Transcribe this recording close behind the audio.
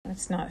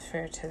It's not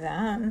fair to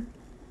them.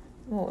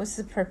 What was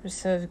the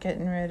purpose of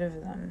getting rid of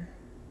them?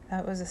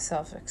 That was a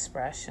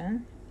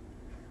self-expression.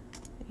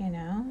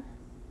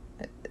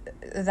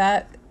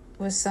 That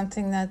was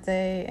something that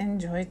they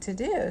enjoyed to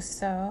do.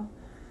 So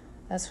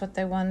that's what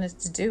they wanted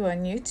to do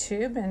on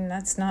YouTube, and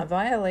that's not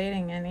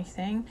violating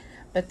anything.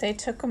 But they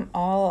took them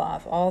all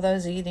off, all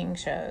those eating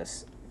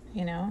shows,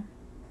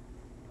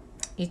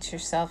 Eat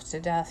yourself to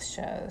death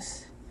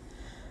shows.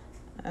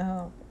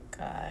 Oh,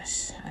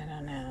 gosh, I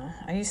don't know.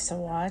 I used to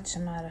watch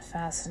them out of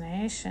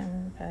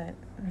fascination, but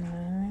not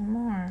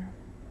anymore.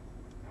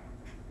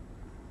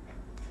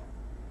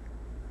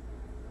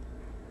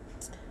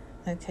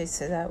 Okay,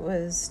 so that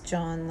was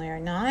John Lear.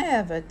 Now I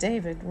have a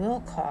David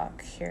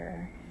Wilcock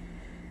here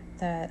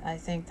that I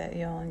think that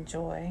you'll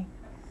enjoy.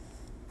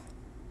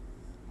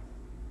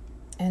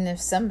 And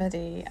if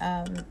somebody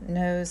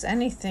knows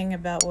anything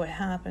about what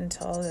happened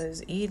to all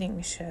those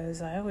eating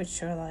shows, I would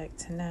sure like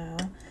to know.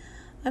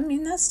 I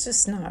mean, that's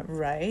just not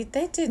right.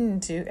 They didn't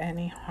do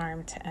any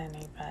harm to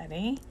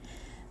anybody.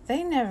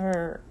 They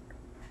never...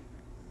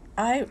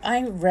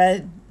 I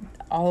read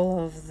all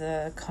of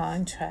the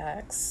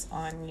contracts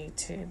on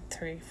YouTube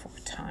 3-4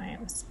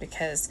 times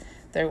because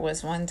there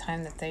was one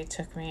time that they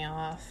took me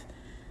off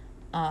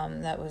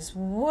that was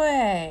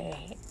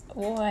way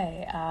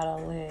out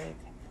of league,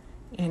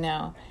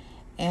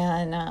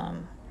 and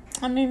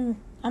I mean,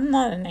 I'm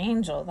not an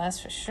angel, that's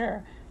for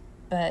sure,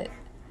 and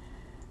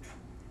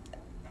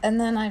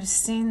then I've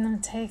seen them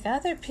take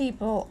other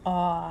people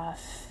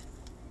off.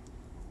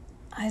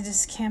 I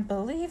just can't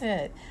believe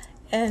it.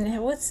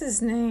 And what's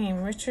his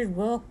name? Richard.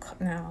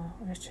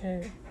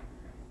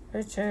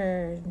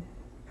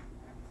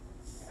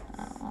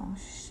 Oh,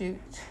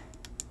 shoot.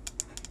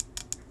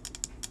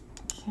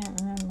 Can't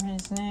remember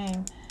his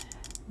name.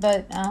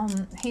 But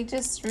he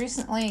just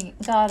recently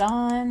got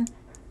on,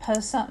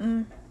 posted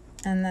something,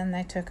 and then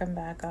they took him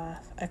back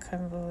off. I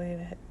couldn't believe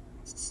it.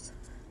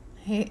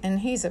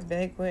 He's a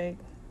bigwig.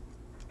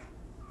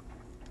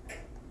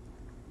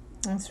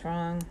 That's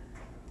wrong.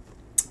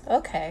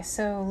 Okay,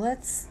 so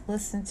let's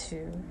listen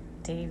to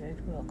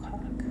David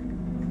Wilcock.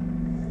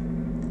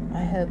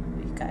 I hope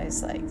you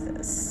guys like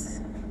this.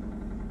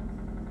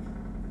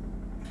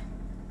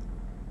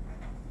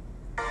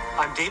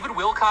 I'm David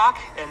Wilcock,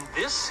 and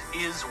this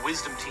is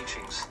Wisdom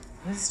Teachings.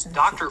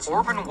 Dr.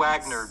 Orvin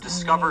Wagner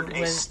discovered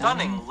a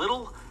stunning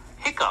little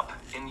hiccup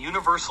in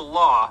universal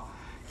law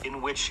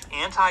in which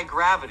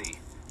anti-gravity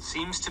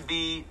seems to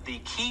be the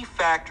key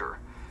factor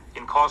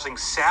in causing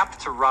sap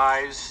to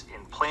rise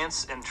in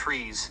plants and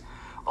trees,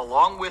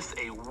 along with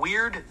a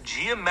weird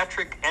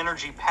geometric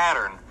energy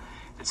pattern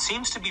that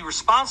seems to be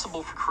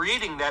responsible for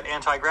creating that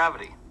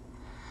anti-gravity.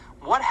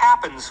 What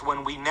happens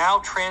when we now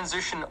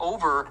transition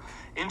over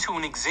into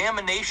an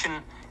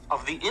examination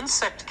of the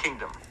insect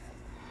kingdom?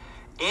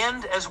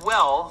 And as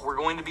well, we're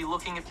going to be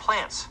looking at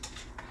plants.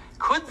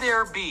 Could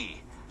there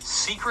be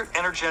secret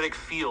energetic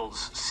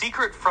fields,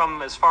 secret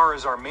from as far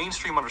as our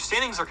mainstream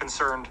understandings are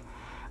concerned,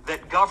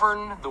 that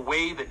govern the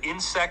way that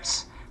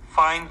insects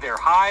find their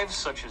hives,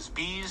 such as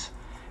bees,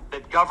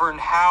 that govern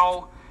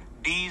how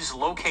bees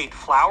locate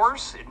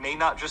flowers? It may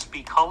not just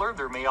be color,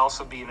 there may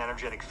also be an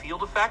energetic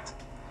field effect.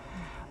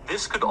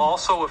 This could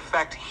also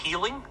affect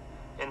healing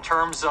in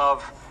terms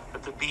of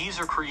that the bees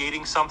are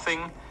creating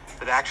something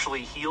that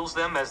actually heals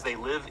them as they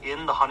live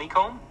in the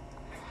honeycomb.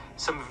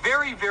 Some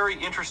very, very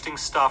interesting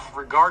stuff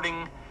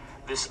regarding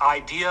this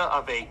idea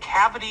of a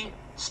cavity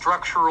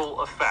structural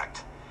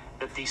effect,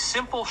 that the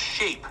simple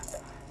shape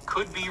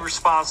could be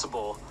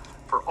responsible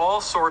for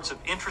all sorts of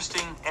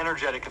interesting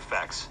energetic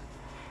effects.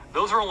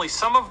 Those are only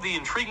some of the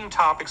intriguing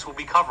topics we'll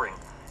be covering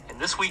in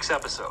this week's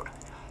episode.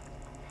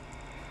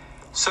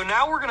 So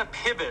now we're going to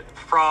pivot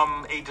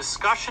from a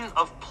discussion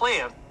of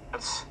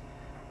plants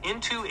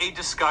into a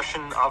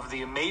discussion of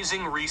the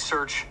amazing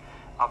research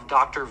of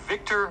Dr.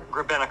 Viktor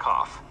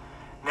Grebennikov.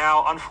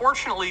 Now,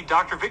 unfortunately,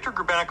 Dr. Viktor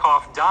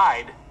Grebennikov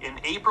died in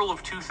April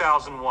of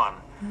 2001,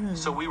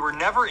 so we were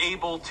never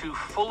able to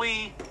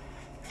fully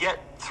get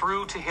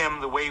through to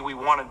him the way we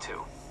wanted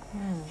to.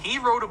 He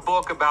wrote a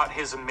book about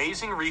his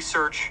amazing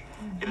research.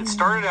 It had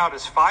started out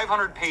as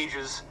 500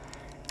 pages,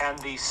 and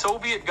the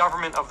Soviet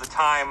government of the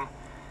time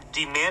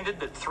demanded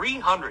that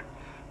 300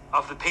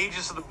 of the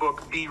pages of the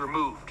book be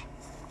removed.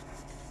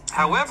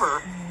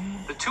 However,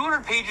 the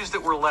 200 pages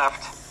that were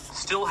left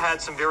still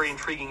had some very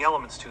intriguing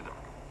elements to them.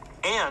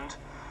 And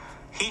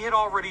he had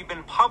already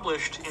been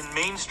published in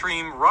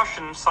mainstream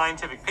Russian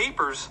scientific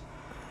papers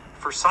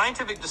for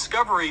scientific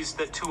discoveries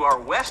that, to our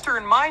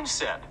Western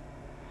mindset,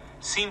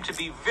 seem to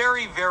be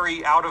very,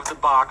 very out of the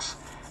box,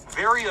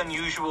 very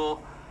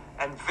unusual,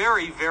 and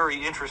very,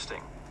 very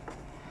interesting.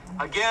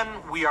 Again,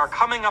 we are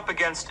coming up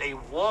against a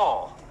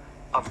wall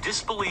of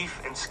disbelief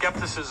and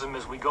skepticism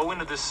as we go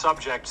into this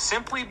subject,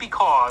 simply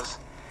because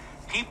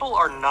people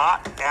are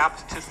not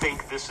apt to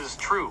think this is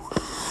true.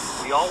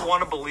 We all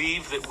want to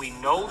believe that we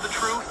know the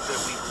truth,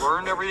 that we've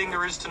learned everything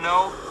there is to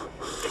know,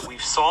 that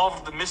we've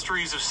solved the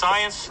mysteries of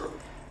science,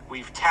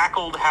 we've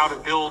tackled how to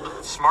build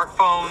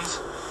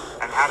smartphones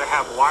and how to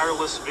have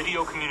wireless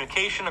video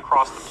communication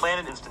across the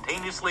planet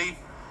instantaneously.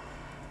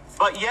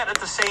 But yet, at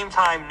the same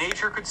time,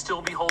 nature could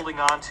still be holding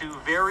on to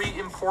very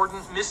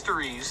important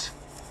mysteries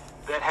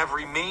that have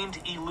remained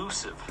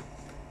elusive.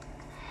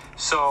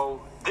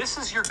 So, this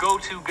is your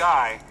go-to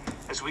guy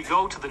as we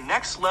go to the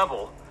next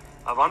level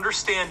of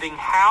understanding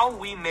how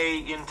we may,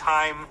 in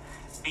time,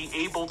 be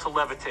able to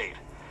levitate.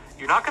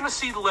 You're not going to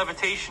see the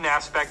levitation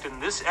aspect in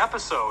this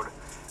episode,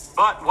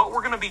 but what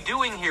we're going to be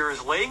doing here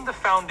is laying the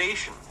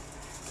foundation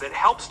that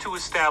helps to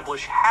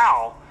establish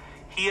how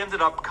he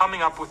ended up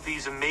coming up with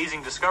these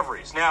amazing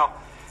discoveries. Now,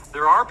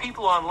 there are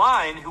people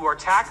online who are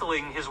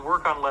tackling his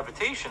work on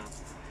levitation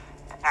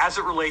as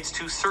it relates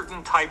to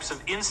certain types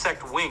of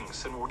insect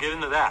wings, and we'll get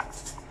into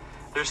that.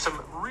 There's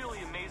some really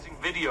amazing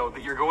video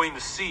that you're going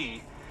to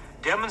see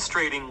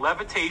demonstrating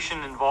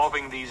levitation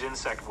involving these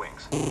insect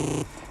wings.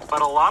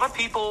 But a lot of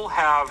people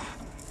have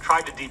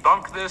tried to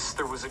debunk this.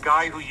 There was a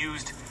guy who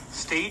used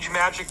stage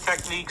magic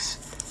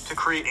techniques to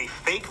create a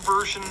fake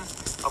version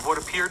of what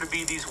appeared to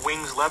be these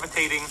wings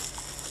levitating,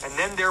 and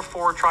then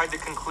therefore tried to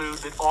conclude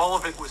that all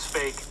of it was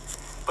fake.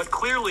 But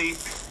clearly,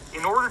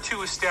 in order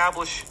to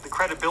establish the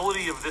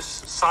credibility of this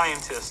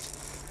scientist,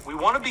 we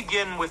want to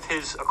begin with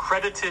his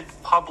accredited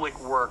public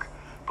work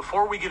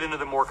before we get into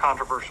the more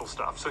controversial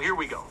stuff. So here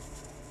we go.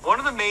 One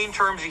of the main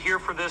terms you hear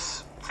for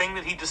this thing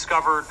that he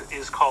discovered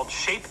is called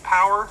shape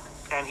power,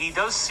 and he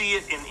does see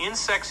it in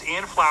insects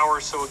and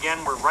flowers. So again,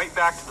 we're right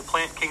back to the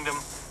plant kingdom,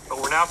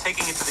 but we're now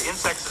taking it to the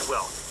insects as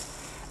well.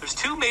 There's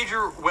two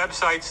major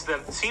websites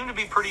that seem to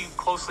be pretty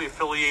closely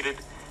affiliated,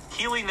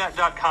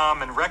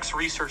 KeelyNet.com and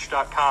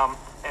RexResearch.com.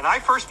 And I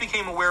first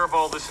became aware of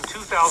all this in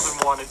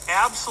 2001. It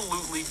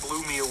absolutely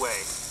blew me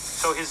away.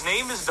 So his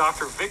name is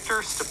Dr.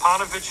 Viktor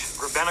Stepanovich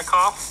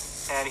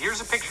Grebennikov, and here's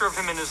a picture of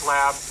him in his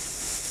lab.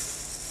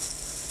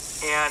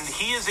 And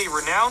he is a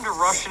renowned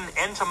Russian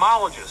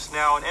entomologist.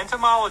 Now, an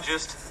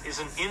entomologist is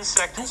an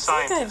insect scientist.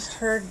 I think I've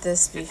heard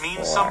this before. It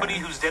means somebody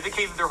who's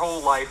dedicated their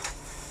whole life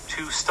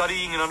to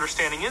studying and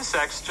understanding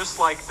insects, just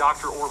like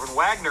Dr. Orvin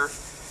Wagner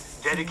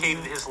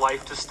dedicated his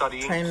life to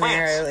studying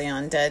primarily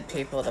plants. On dead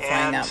people to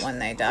find out when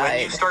they died.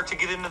 When you start to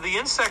get into the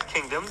insect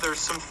kingdom, there's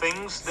some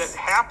things that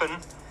happen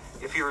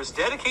if you're as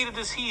dedicated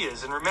as he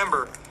is. And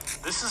remember,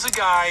 this is a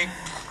guy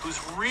who's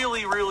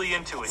really, really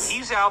into it.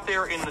 He's out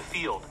there in the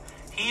field.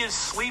 He is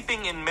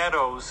sleeping in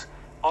meadows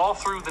all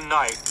through the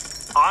night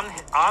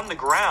on the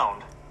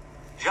ground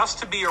just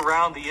to be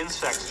around the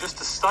insects, just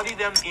to study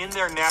them in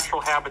their natural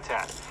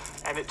habitat.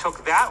 And it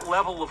took that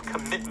level of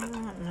commitment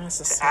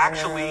to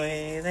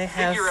actually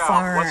figure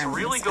out what's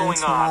really going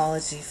on.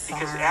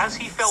 Because as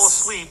he fell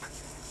asleep,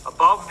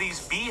 above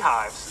these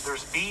beehives,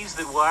 there's bees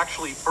that will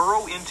actually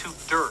burrow into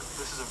dirt.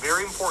 This is a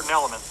very important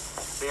element.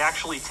 They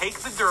actually take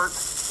the dirt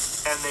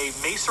and they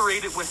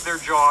macerate it with their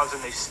jaws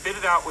and they spit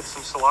it out with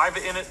some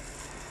saliva in it.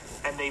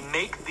 And they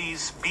make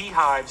these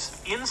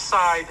beehives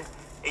inside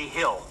a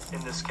hill,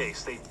 in this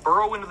case. They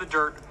burrow into the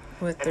dirt,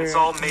 and it's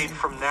all made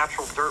from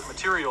natural dirt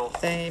material.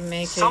 They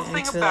make Something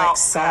it into about like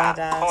sawdust.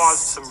 that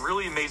caused some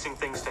really amazing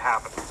things to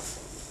happen.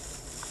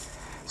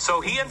 So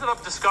he ended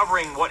up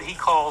discovering what he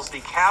calls the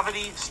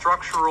cavity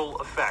structural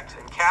effect.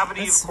 And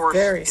cavity, of course,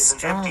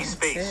 is an empty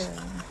space.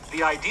 Too.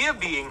 The idea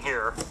being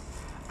here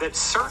that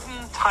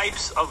certain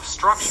types of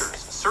structures,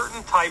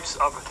 certain types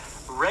of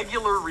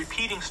regular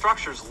repeating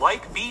structures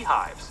like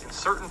beehives, in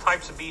certain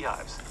types of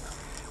beehives,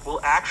 will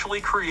actually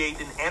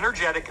create an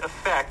energetic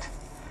effect.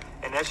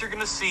 And as you're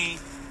going to see,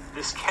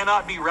 this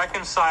cannot be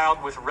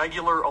reconciled with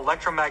regular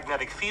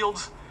electromagnetic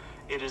fields.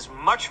 It is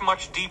much,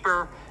 much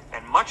deeper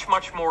and much,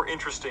 much more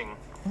interesting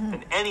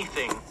than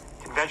anything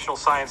conventional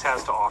science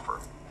has to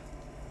offer.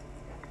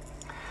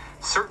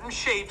 Certain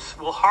shapes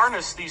will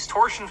harness these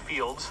torsion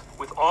fields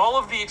with all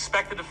of the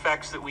expected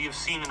effects that we have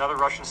seen in other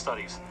Russian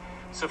studies.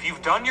 So if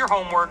you've done your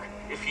homework,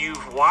 if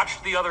you've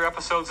watched the other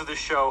episodes of this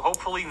show,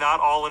 hopefully not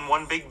all in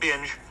one big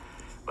binge,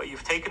 but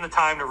you've taken the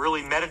time to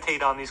really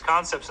meditate on these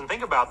concepts and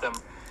think about them,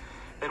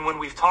 then when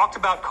we've talked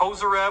about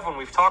Kozyrev, when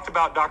we've talked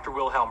about Dr.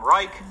 Wilhelm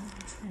Reich,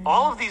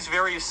 all of these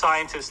various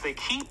scientists, they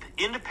keep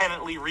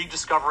independently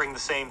rediscovering the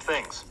same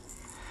things.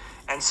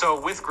 And so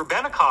with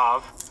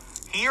Grebennikov,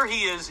 here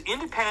he is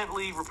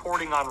independently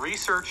reporting on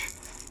research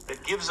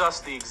that gives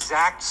us the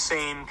exact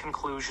same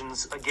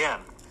conclusions again.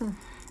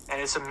 And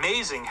it's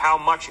amazing how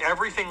much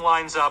everything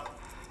lines up,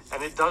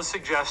 and it does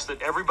suggest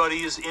that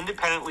everybody is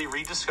independently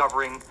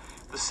rediscovering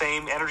the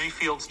same energy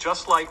fields,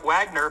 just like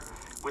Wagner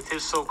with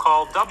his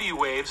so-called W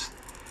waves.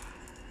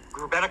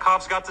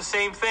 Grebennikov's got the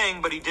same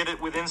thing, but he did it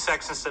with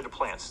insects instead of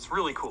plants. It's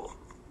really cool.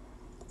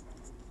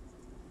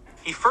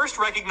 He first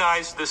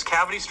recognized this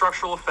cavity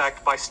structural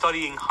effect by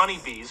studying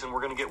honeybees, and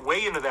we're going to get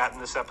way into that in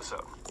this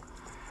episode.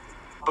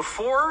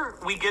 Before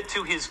we get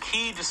to his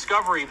key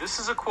discovery, this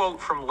is a quote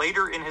from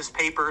later in his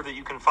paper that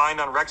you can find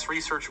on Rex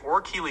Research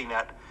or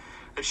KeelyNet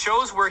that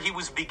shows where he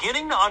was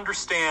beginning to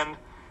understand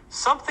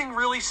something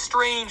really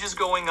strange is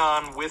going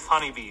on with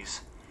honeybees.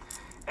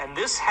 And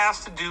this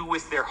has to do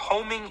with their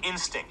homing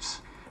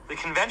instincts. The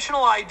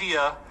conventional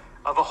idea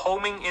of a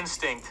homing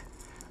instinct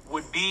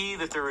would be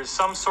that there is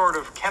some sort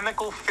of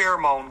chemical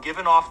pheromone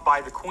given off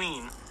by the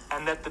queen,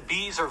 and that the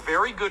bees are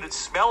very good at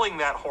smelling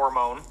that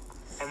hormone,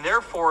 and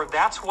therefore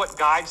that's what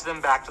guides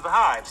them back to the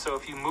hive. So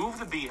if you move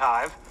the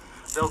beehive,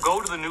 they'll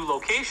go to the new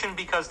location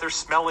because they're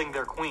smelling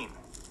their queen.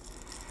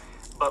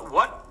 But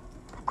what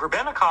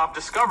Grebennikov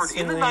discovered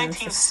in the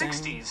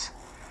 1960s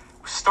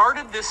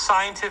started this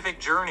scientific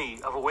journey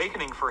of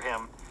awakening for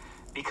him,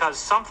 because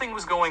something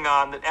was going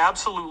on that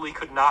absolutely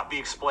could not be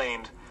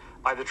explained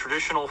by the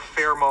traditional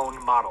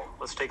pheromone model.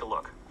 Let's take a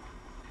look.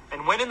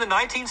 And when in the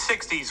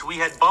 1960s we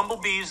had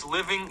bumblebees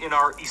living in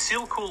our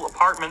Isilkul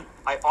apartment,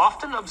 I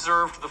often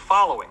observed the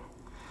following.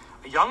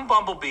 A young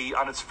bumblebee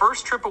on its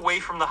first trip away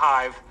from the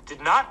hive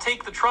did not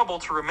take the trouble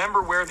to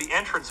remember where the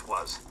entrance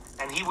was,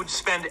 and he would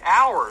spend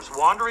hours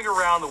wandering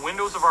around the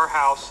windows of our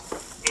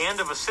house and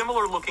of a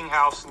similar looking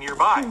house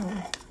nearby.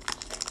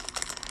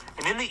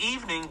 And in the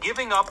evening,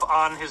 giving up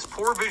on his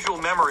poor visual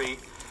memory,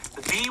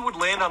 the bee would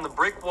land on the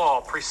brick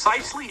wall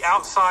precisely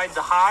outside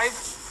the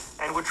hive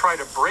and would try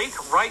to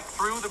break right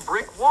through the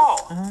brick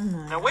wall.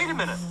 Now, wait a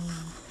minute.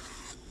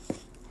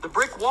 The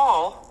brick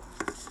wall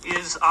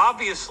is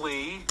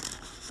obviously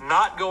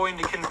not going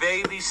to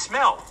convey the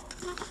smell.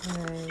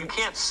 Right. You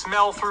can't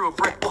smell through a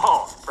brick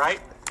wall, right?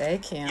 They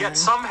can. Yet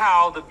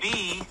somehow the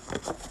bee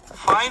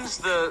finds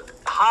the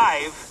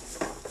hive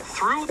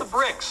through the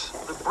bricks.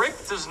 The brick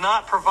does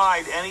not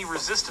provide any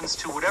resistance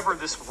to whatever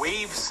this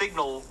wave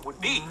signal would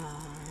be.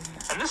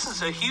 And this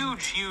is a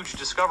huge, huge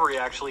discovery,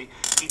 actually.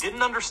 He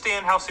didn't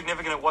understand how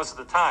significant it was at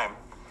the time.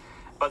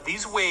 But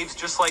these waves,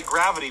 just like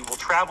gravity, will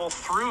travel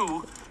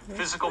through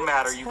physical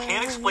matter. You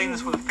can't explain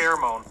this with a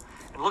pheromone.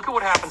 And look at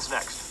what happens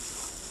next.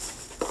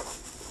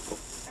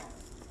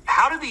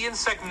 How did the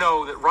insect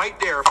know that right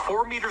there,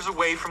 4 meters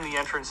away from the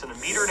entrance and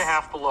 1.5 meters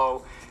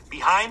below,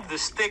 behind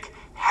this thick,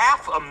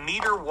 1/2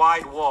 meter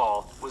wide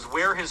wall, was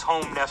where his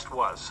home nest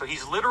was? So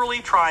he's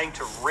literally trying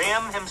to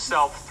ram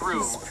himself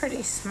through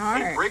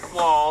a brick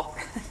wall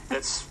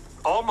that's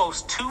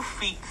almost 2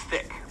 feet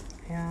thick.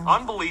 Yeah.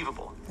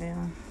 Unbelievable. Yeah.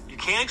 You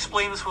can't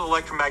explain this with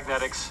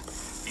electromagnetics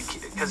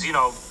because,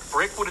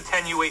 brick would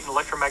attenuate an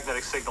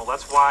electromagnetic signal.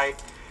 That's why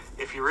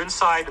if you're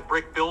inside a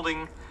brick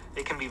building,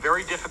 it can be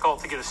very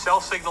difficult to get a cell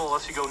signal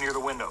unless you go near the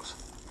windows,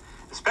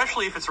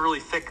 especially if it's a really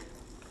thick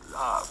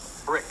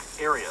brick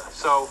area.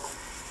 So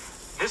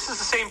this is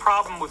the same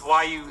problem with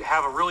why you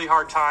have a really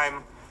hard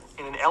time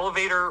in an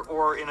elevator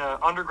or in an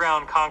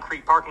underground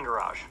concrete parking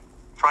garage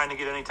trying to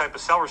get any type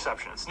of cell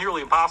reception. It's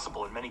nearly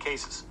impossible in many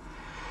cases.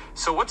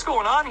 So what's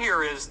going on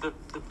here is the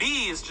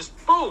bee is just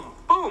boom,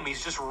 boom.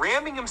 He's just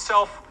ramming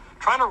himself,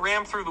 trying to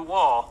ram through the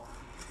wall.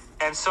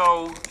 And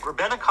so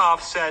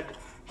Grebennikov said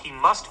he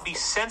must be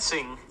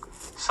sensing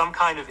some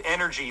kind of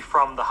energy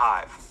from the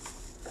hive.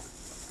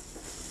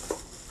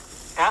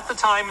 At the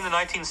time in the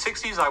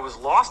 1960s, I was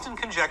lost in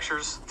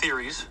conjectures,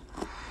 theories,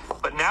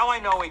 but now I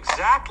know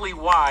exactly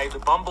why the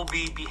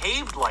bumblebee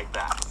behaved like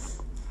that.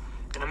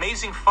 An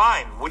amazing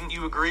find, wouldn't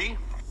you agree?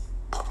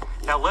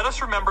 Now let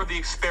us remember the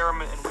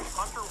experiment in which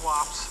hunter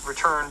wasps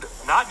returned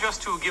not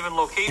just to a given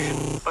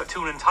location, but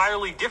to an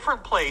entirely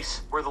different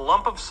place where the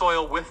lump of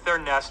soil with their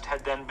nest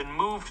had then been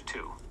moved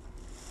to.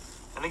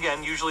 And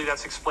again, usually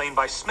that's explained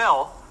by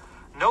smell.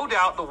 No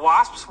doubt the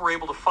wasps were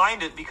able to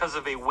find it because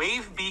of a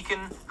wave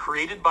beacon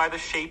created by the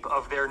shape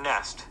of their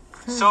nest.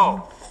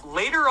 So,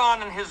 later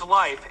on in his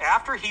life,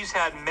 after he's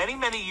had many,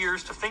 many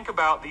years to think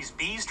about these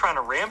bees trying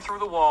to ram through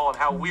the wall and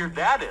how weird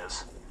that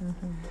is,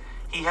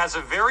 he has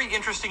a very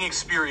interesting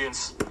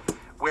experience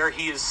where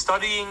he is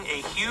studying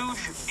a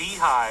huge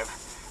beehive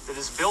that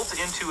is built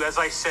into, as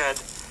I said,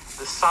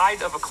 the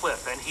side of a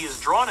cliff. And he has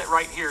drawn it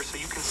right here so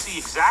you can see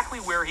exactly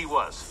where he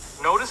was.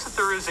 Notice that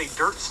there is a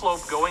dirt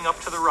slope going up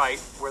to the right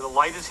where the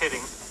light is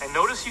hitting, and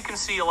notice you can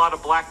see a lot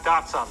of black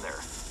dots on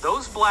there.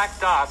 Those black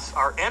dots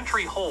are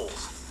entry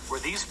holes where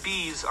these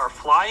bees are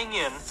flying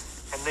in,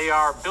 and they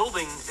are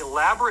building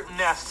elaborate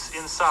nests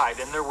inside.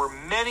 And there were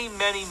many,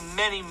 many,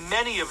 many,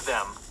 many of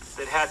them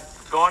that had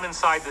gone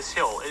inside this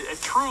hill. A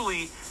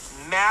truly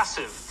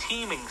massive,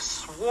 teeming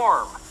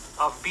swarm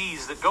of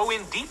bees that go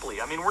in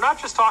deeply. I mean, we're not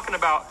just talking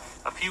about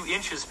a few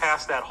inches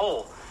past that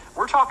hole.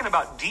 We're talking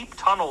about deep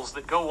tunnels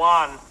that go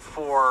on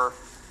for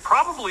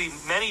probably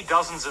many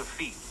dozens of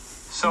feet.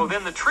 So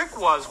then the trick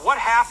was, what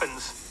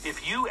happens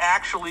if you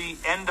actually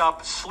end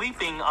up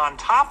sleeping on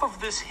top of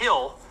this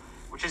hill,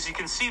 which, as you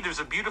can see, there's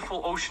a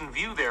beautiful ocean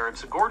view there.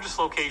 It's a gorgeous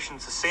location.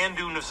 It's a sand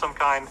dune of some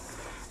kind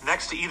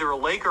next to either a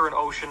lake or an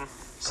ocean.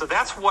 So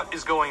that's what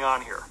is going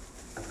on here.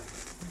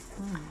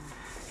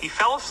 He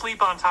fell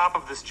asleep on top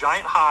of this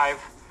giant hive,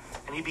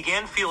 and he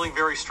began feeling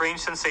very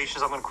strange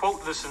sensations. I'm going to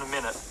quote this in a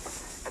minute.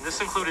 And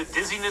this included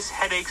dizziness,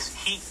 headaches,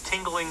 heat,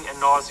 tingling, and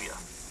nausea.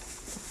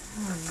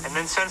 And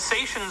then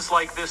sensations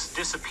like this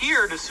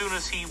disappeared as soon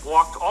as he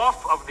walked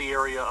off of the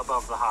area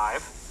above the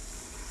hive.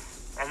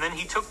 And then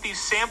he took these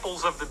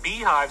samples of the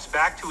beehives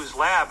back to his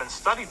lab and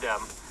studied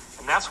them.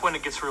 And that's when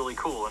it gets really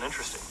cool and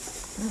interesting.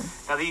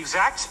 Now, the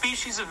exact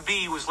species of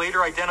bee was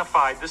later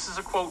identified. This is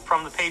a quote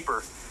from the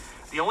paper.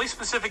 The only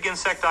specific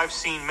insect I've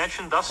seen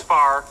mentioned thus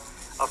far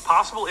of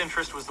possible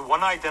interest was the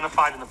one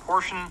identified in the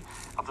portion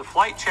of the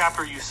flight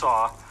chapter you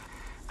saw.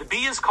 The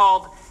bee is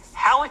called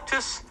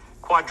Halictus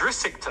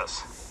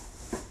quadrictictus.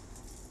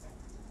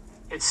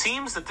 It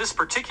seems that this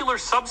particular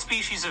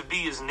subspecies of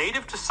bee is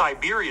native to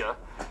Siberia,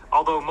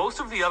 although most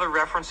of the other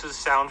references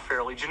sound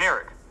fairly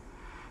generic.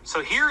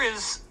 So here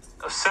is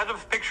a set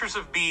of pictures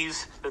of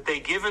bees that they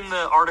give in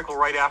the article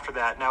right after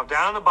that. Now,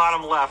 down in the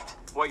bottom left,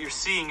 what you're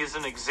seeing is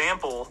an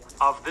example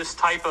of this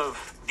type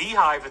of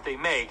beehive that they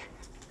make.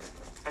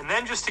 And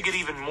then just to get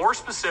even more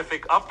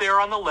specific, up there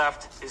on the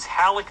left is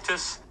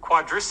Halictus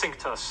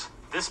quadrictictus,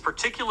 this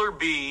particular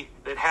bee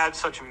that had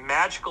such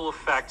magical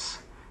effects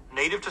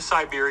native to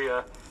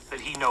Siberia that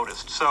he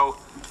noticed. So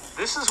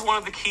this is one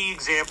of the key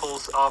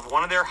examples of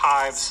one of their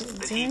hives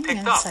that he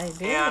picked up.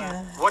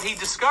 And what he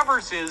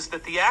discovers is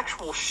that the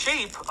actual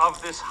shape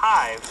of this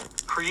hive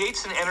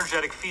creates an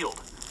energetic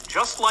field.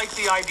 Just like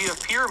the idea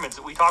of pyramids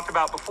that we talked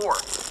about before.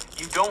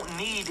 You don't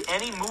need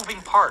any moving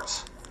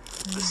parts.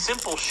 The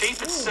simple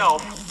shape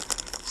itself,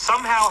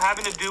 somehow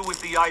having to do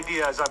with the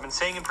idea, as I've been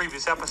saying in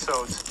previous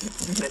episodes,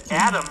 that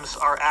atoms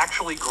are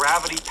actually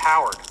gravity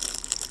powered.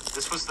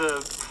 This was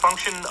the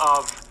function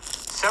of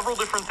several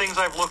different things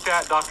I've looked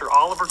at. Dr.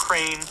 Oliver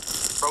Crane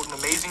wrote an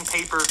amazing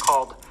paper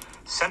called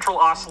Central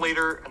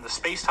Oscillator and the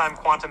Space-Time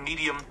Quantum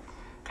Medium,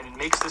 and it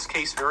makes this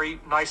case very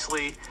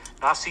nicely.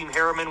 Nassim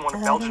Haramein won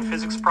a Belgian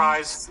Physics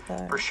Prize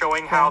for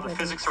showing how the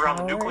physics around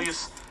the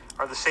nucleus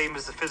are the same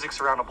as the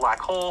physics around a black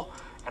hole,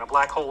 and a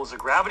black hole is a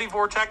gravity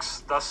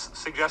vortex, thus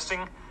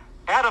suggesting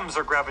atoms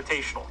are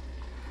gravitational.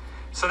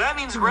 So that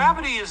means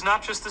gravity is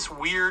not just this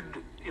weird,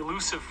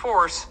 elusive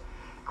force.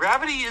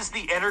 Gravity is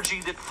the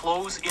energy that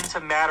flows into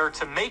matter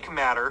to make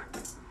matter.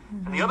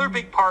 And the other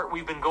big part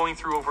we've been going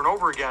through over and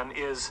over again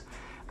is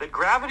that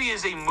gravity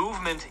is a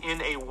movement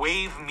in a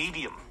wave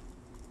medium.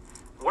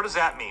 What does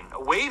that mean?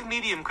 A wave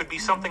medium could be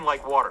something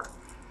like water.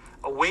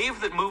 A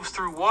wave that moves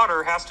through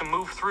water has to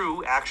move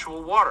through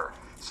actual water.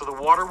 So the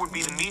water would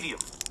be the medium.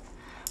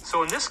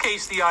 So in this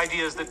case, the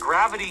idea is that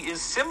gravity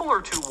is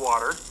similar to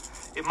water.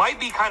 It might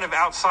be kind of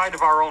outside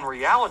of our own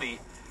reality,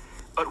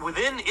 but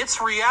within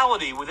its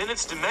reality, within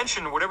its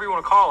dimension, whatever you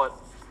want to call it,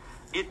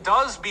 it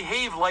does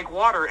behave like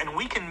water, and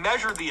we can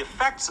measure the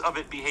effects of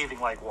it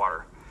behaving like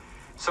water.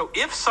 So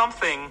if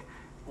something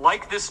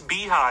like this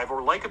beehive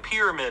or like a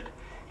pyramid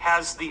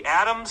has the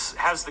atoms,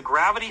 has the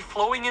gravity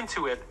flowing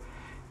into it,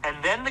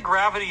 and then the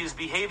gravity is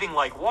behaving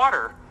like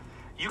water,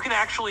 you can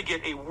actually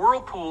get a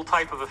whirlpool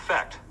type of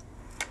effect.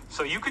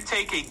 So you could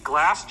take a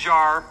glass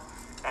jar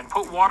and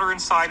put water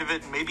inside of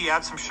it, and maybe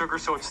add some sugar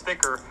so it's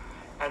thicker,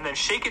 and then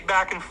shake it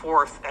back and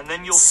forth, and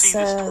then you'll see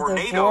this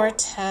tornado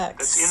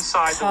that's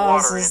inside the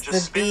water, and it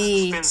just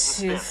spins and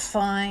spins and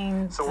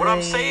spins. So what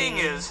I'm saying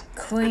is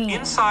that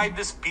inside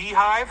this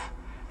beehive,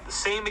 the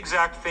same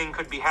exact thing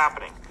could be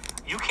happening.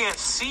 You can't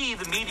see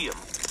the medium.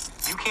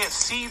 You can't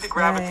see the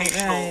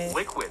gravitational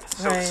liquid,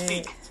 so to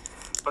speak.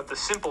 But the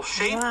simple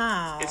shape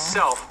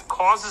itself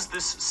causes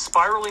this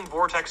spiraling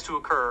vortex to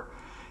occur.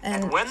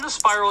 And when the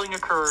spiraling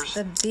occurs,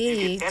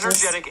 you get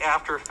energetic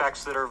after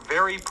effects that are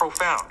very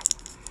profound.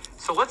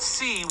 So let's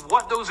see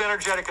what those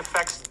energetic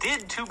effects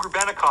did to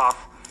Grebennikov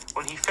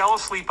when he fell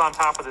asleep on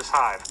top of this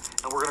hive.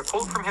 And we're going to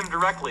quote from him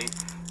directly,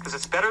 because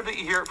it's better that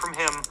you hear it from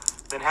him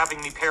than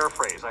having me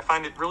paraphrase. I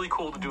find it really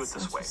cool to do it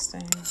this way.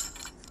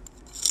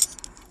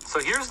 So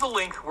here's the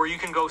link where you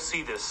can go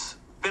see this.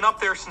 Been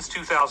up there since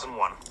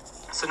 2001.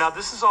 So now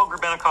this is all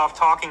Grebennikov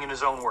talking in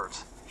his own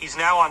words. He's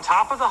now on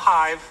top of the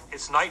hive.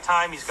 It's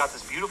nighttime. He's got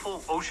this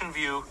beautiful ocean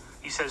view.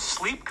 He says,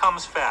 "Sleep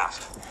comes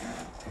fast.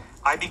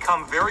 I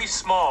become very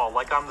small,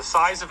 like I'm the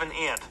size of an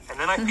ant, and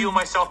then I feel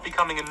myself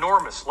becoming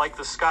enormous, like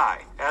the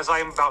sky, as I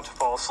am about to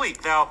fall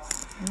asleep." Now,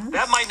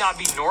 that might not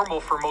be normal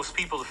for most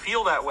people to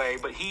feel that way,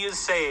 but he is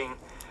saying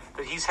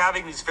that he's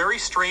having these very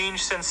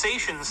strange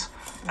sensations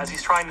as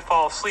he's trying to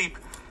fall asleep,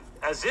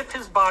 as if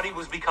his body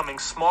was becoming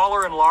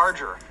smaller and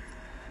larger,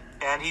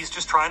 and he's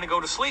just trying to go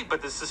to sleep,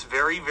 but there's this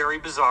very, very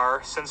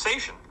bizarre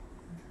sensation.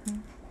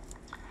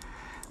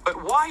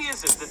 But why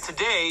is it that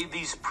today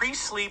these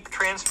pre-sleep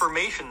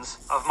transformations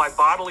of my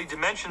bodily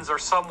dimensions are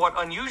somewhat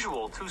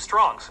unusual, too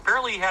strong? So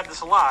apparently he had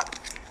this a lot,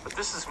 but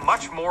this is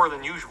much more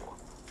than usual.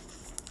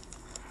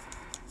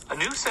 A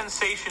new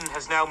sensation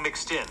has now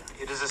mixed in.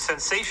 It is a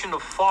sensation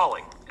of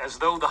falling, as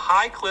though the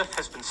high cliff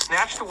has been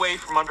snatched away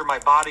from under my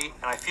body,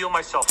 and I feel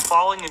myself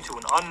falling into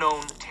an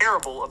unknown,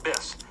 terrible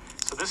abyss.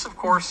 So this, of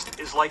course,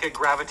 is like a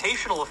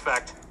gravitational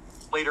effect.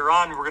 Later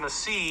on, we're going to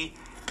see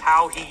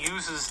how he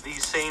uses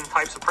these same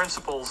types of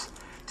principles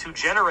to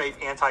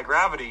generate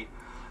anti-gravity.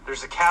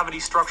 There's a cavity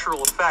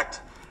structural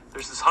effect.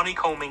 There's this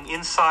honeycombing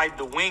inside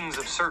the wings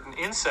of certain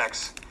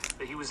insects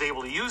that he was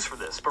able to use for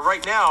this. But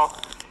right now,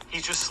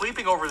 he's just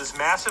sleeping over this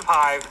massive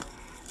hive,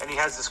 and he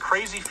has this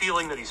crazy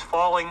feeling that he's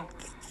falling,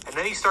 and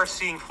then he starts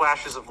seeing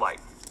flashes of light.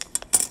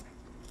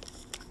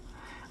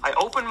 I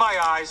open my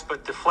eyes,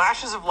 but the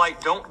flashes of light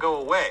don't go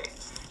away.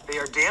 They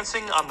are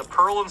dancing on the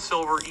pearl and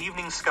silver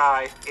evening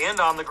sky and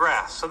on the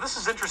grass. So this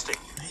is interesting.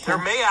 There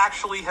may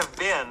actually have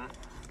been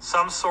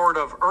some sort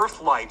of earth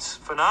lights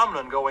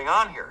phenomenon going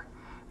on here.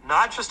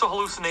 not just a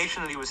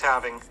hallucination that he was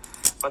having,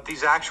 but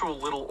these actual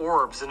little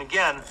orbs. And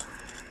again,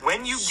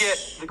 when you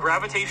get the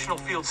gravitational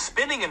field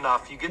spinning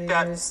enough, you get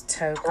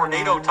that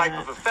tornado type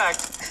of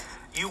effect,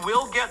 you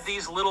will get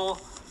these little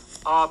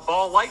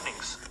ball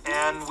lightnings.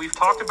 And we've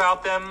talked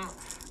about them.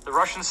 The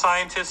Russian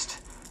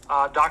scientist,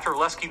 Dr.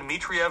 Lesky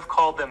Dmitriev,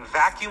 called them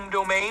vacuum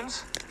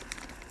domains.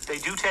 They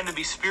do tend to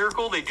be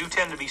spherical. They do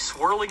tend to be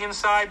swirling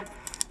inside.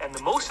 And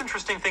the most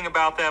interesting thing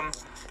about them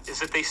is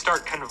that they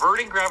start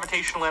converting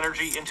gravitational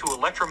energy into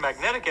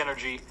electromagnetic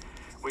energy,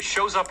 which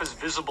shows up as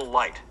visible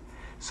light.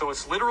 So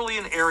it's literally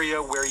an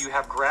area where you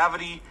have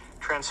gravity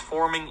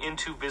transforming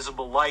into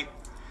visible light.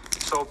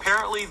 So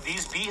apparently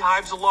these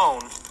beehives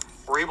alone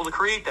were able to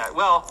create that.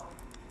 Well,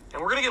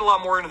 and we're going to get a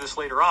lot more into this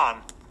later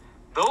on,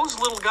 those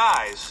little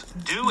guys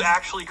do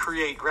actually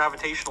create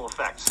gravitational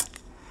effects.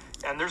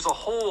 And there's a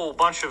whole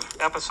bunch of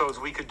episodes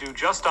we could do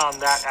just on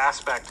that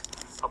aspect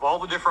of all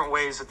the different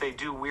ways that they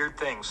do weird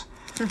things.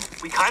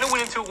 We kind of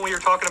went into it when we were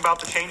talking about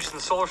the changes in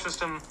the solar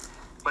system,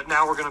 but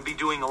now we're going to be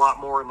doing a lot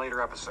more in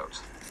later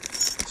episodes.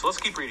 So let's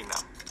keep reading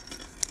now.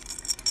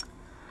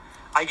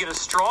 I get a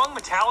strong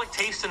metallic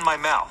taste in my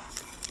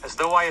mouth, as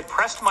though I had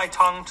pressed my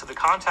tongue to the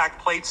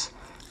contact plates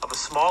of a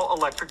small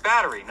electric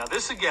battery. Now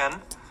this again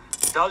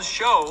does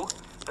show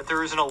that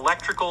there is an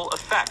electrical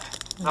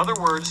effect. In other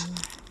words,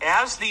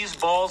 as these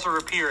balls are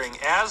appearing,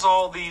 as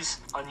all these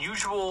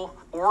unusual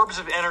orbs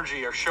of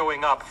energy are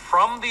showing up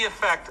from the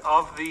effect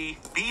of the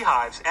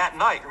beehives at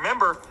night.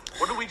 Remember,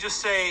 what did we just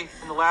say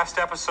in the last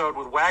episode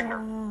with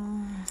Wagner?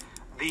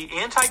 The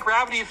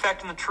anti-gravity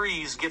effect in the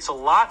trees gets a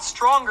lot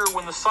stronger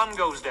when the sun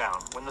goes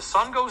down. When the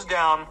sun goes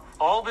down,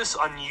 all this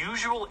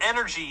unusual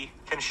energy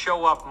can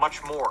show up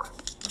much more,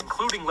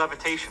 including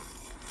levitation.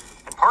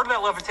 And part of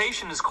that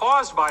levitation is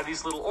caused by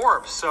these little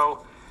orbs.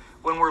 So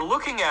when we're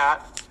looking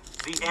at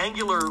the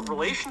angular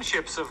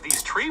relationships of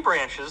these tree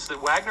branches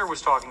that Wagner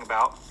was talking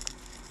about,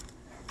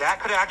 that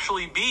could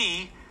actually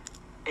be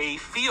a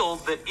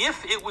field that,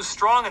 if it was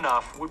strong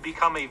enough, would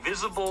become a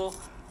visible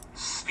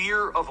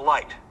sphere of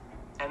light.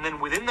 And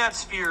then within that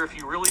sphere, if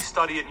you really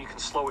study it and you can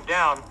slow it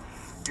down,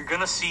 you're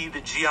going to see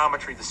the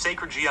geometry, the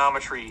sacred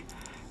geometry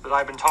that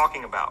I've been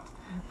talking about.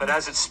 But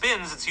as it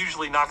spins, it's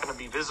usually not going to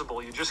be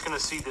visible. You're just going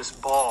to see this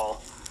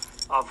ball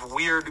of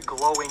weird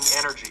glowing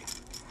energy.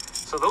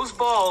 So those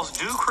balls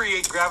do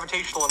create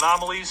gravitational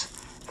anomalies,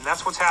 and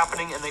that's what's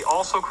happening. And they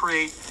also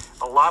create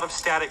a lot of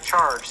static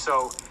charge.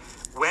 So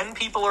when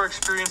people are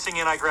experiencing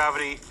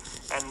anti-gravity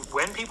and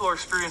when people are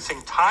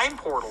experiencing time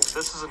portals,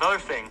 this is another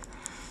thing.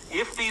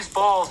 If these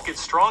balls get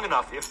strong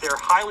enough, if they're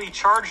highly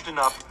charged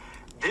enough,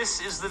 this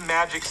is the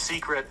magic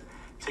secret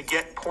to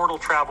get portal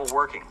travel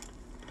working.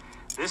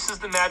 This is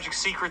the magic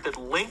secret that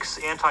links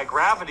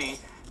anti-gravity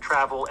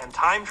travel and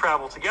time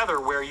travel together,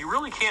 where you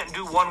really can't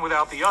do one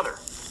without the other.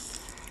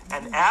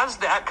 And as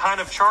that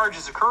kind of charge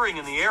is occurring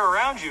in the air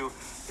around you,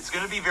 it's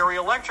going to be very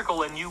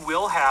electrical, and you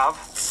will have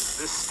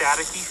this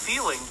staticky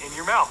feeling in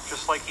your mouth,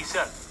 just like he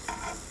said.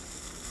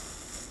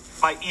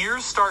 My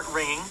ears start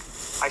ringing.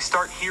 I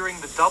start hearing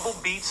the double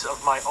beats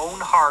of my own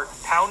heart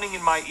pounding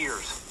in my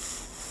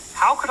ears.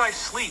 How could I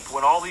sleep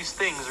when all these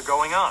things are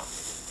going on?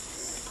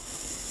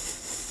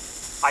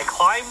 I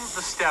climb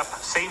the step,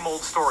 same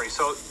old story.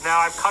 So now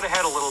I've cut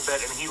ahead a little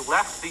bit, and he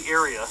left the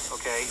area,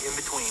 okay, in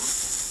between.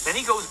 Then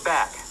he goes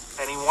back,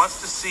 and he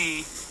wants to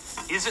see,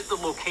 is it the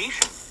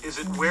location? Is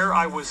it where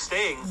I was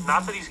staying?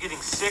 Not that he's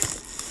getting sick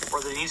or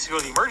that he needs to go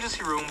to the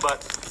emergency room,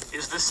 but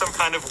is this some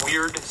kind of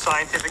weird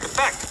scientific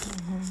effect?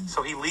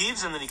 So he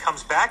leaves, and then he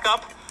comes back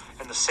up,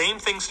 and the same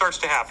thing starts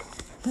to happen.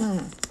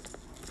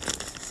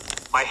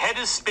 My head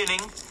is spinning.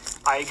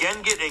 I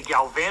again get a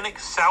galvanic,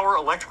 sour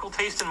electrical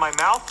taste in my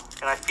mouth,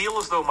 and I feel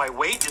as though my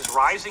weight is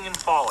rising and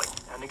falling.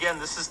 And again,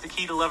 this is the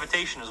key to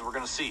levitation, as we're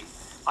going to see.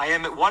 I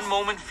am at one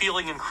moment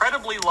feeling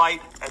incredibly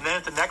light, and then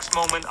at the next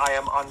moment I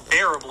am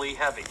unbearably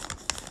heavy.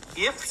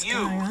 If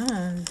you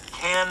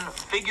can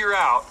figure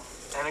out,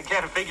 and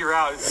again,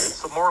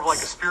 it's more of like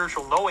a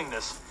spiritual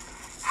knowingness,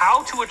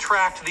 how to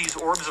attract these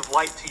orbs of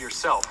light to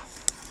yourself,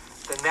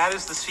 then that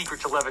is the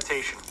secret to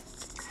levitation.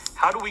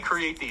 How do we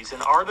create these?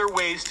 And are there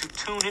ways to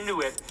tune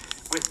into it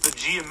with the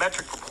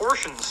geometric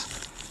proportions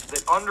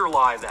that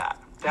underlie that?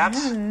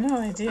 That's no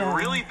idea. The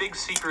really big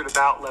secret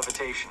about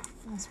levitation.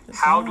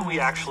 How do we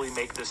actually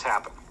make this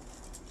happen?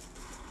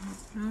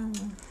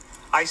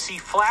 I see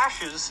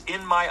flashes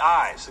in my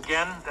eyes.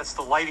 Again, that's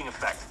the lighting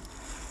effect.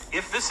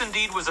 If this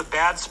indeed was a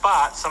bad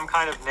spot, some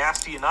kind of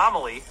nasty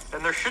anomaly,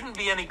 then there shouldn't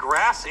be any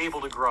grass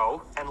able to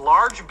grow, and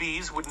large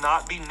bees would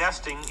not be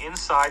nesting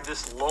inside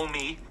this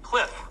loamy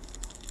cliff.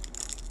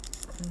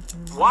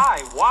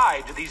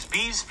 Why do these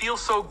bees feel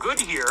so good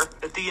here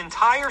that the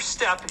entire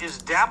step is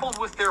dappled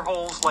with their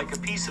holes like a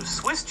piece of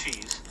Swiss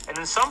cheese, and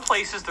in some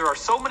places there are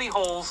so many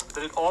holes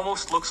that it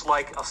almost looks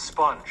like a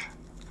sponge?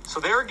 So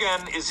there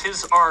again is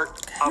his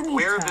art of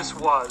where this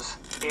was,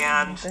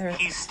 and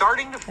he's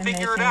starting to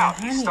figure it out.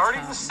 He's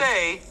starting to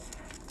say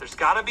there's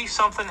got to be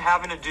something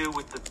having to do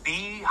with the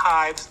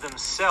beehives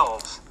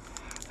themselves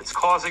that's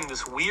causing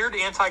this weird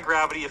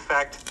anti-gravity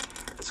effect,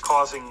 that's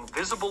causing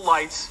visible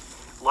lights,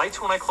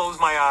 lights when I close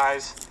my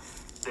eyes,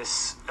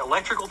 this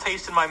electrical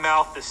taste in my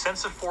mouth, this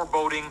sense of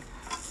foreboding.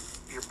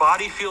 Your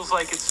body feels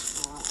like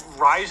it's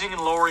rising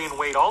and lowering in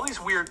weight, all these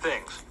weird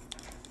things.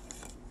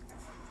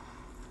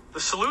 The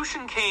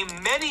solution came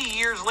many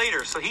years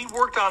later, so he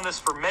worked on this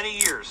for many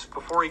years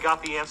before he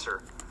got the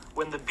answer.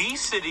 When the bee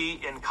city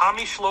in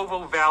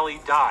Kamishlovo Valley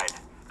died,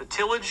 the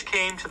tillage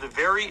came to the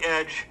very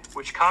edge,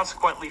 which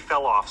consequently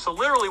fell off. So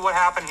literally what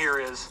happened here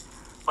is,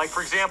 like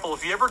for example,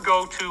 if you ever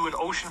go to an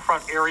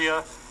oceanfront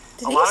area,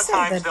 a lot of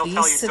times they'll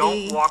tell you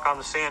don't walk on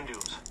the sand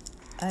dunes.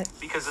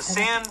 Because the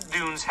sand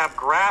dunes have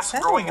grass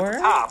growing at the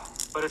top,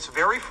 but it's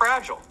very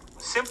fragile.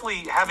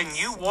 Simply having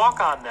you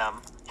walk on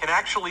them can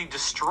actually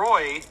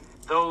destroy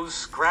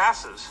those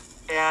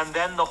grasses, and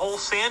then the whole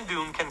sand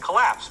dune can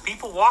collapse.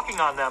 People walking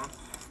on them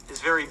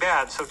is very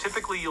bad, so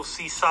typically you'll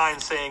see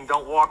signs saying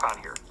don't walk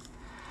on here.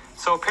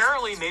 So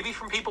apparently, maybe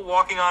from people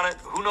walking on it,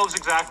 who knows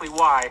exactly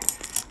why,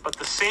 but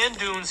the sand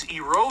dunes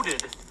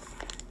eroded,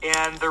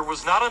 and there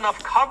was not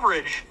enough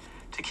coverage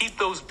to keep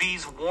those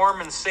bees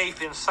warm and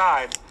safe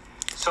inside.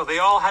 So they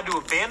all had to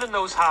abandon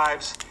those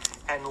hives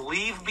and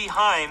leave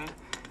behind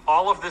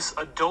all of this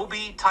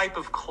adobe type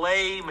of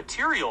clay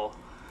material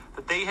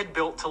that they had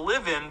built to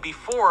live in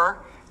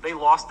before they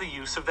lost the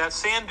use of that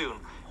sand dune.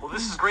 Well,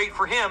 this is great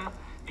for him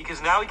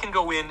because now he can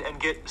go in and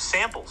get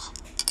samples.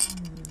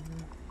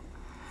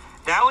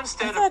 Now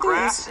instead of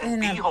grass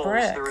and bee holes,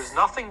 there is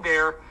nothing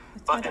there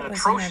but an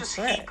atrocious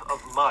heap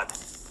of mud.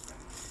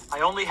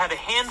 I only had a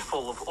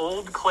handful of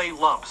old clay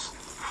lumps,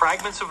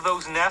 fragments of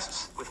those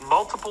nests with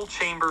multiple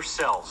chamber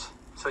cells.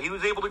 So he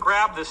was able to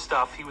grab this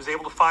stuff. He was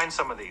able to find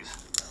some of these.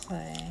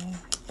 Clay,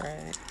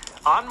 right.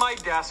 On my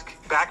desk,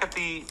 back at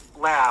the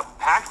lab,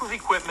 packed with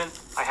equipment,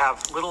 I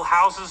have little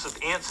houses of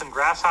ants and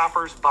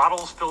grasshoppers,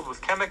 bottles filled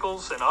with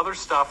chemicals and other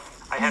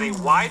stuff. I had a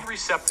wide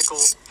receptacle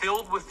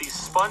filled with these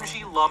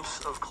spongy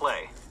lumps of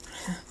clay.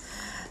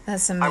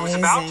 That's amazing. I was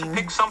about to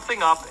pick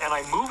something up, and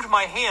I moved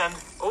my hand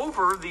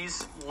over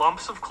these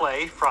lumps of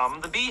clay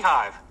from the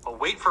beehive. Oh,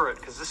 wait for it,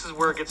 because this is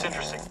where it gets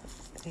interesting.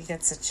 He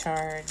gets a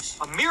charge.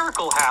 A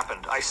miracle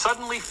happened. I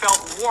suddenly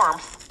felt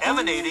warmth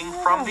emanating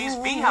from these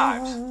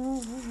beehives.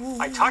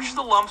 I touched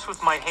the lumps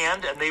with my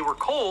hand, and they were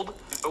cold,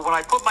 but when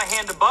I put my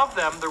hand above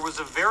them, there was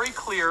a very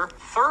clear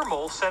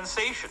thermal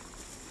sensation.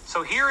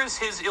 So here is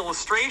his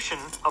illustration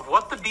of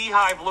what the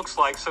beehive looks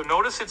like. So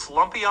notice it's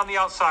lumpy on the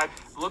outside.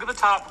 Look at the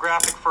top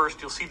graphic first.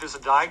 You'll see there's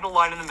a diagonal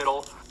line in the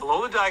middle.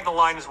 Below the diagonal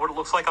line is what it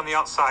looks like on the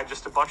outside,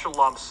 just a bunch of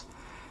lumps.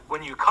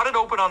 When you cut it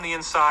open on the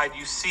inside,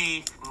 you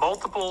see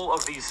multiple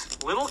of these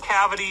little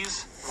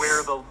cavities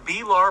where the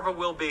bee larva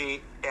will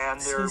be,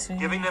 and they're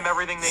giving them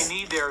everything they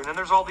need there. And then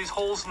there's all these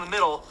holes in the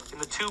middle in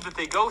the tube that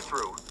they go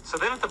through. So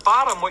then at the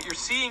bottom, what you're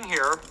seeing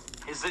here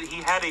is that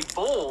he had a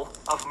bowl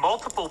of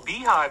multiple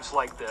beehives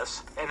like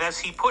this, and as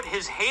he put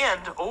his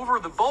hand over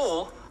the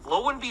bowl,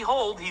 lo and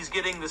behold, he's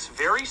getting this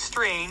very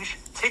strange,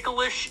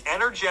 ticklish,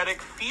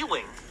 energetic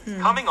feeling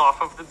coming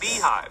off of the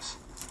beehives.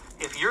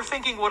 If you're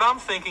thinking what I'm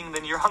thinking,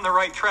 then you're on the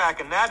right track,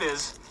 and that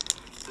is,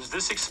 does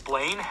this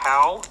explain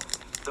how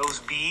those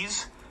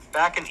bees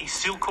back in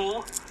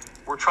Issyk-Kul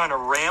were trying to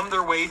ram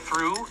their way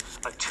through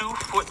a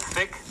 2-foot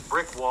thick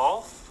brick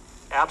wall?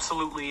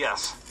 Absolutely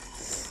yes.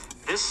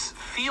 This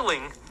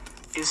feeling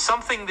is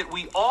something that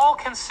we all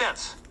can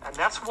sense, and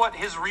that's what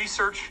his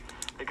research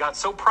that got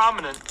so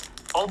prominent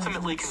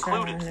ultimately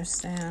concluded.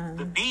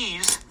 The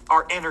bees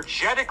are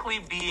energetically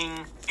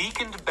being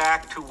beaconed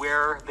back to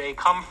where they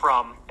come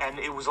from, and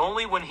it was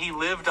only when he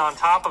lived on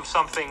top of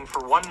something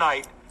for one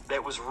night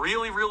that was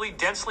really, really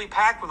densely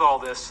packed with all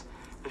this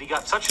that he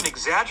got such an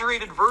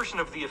exaggerated version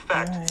of the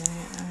effect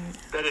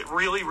that it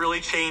really,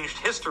 really changed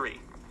history.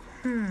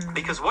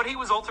 Because what he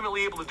was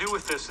ultimately able to do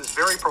with this is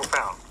very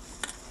profound.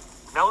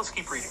 Now let's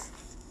keep reading.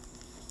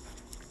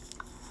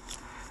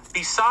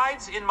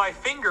 Besides, in my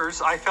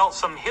fingers, I felt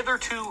some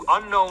hitherto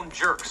unknown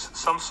jerks,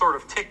 some sort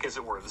of tick, as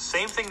it were, the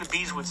same thing the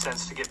bees would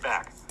sense to get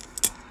back.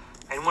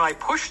 And when I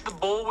pushed the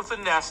bowl with the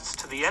nests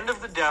to the end of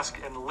the desk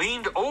and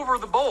leaned over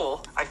the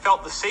bowl, I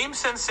felt the same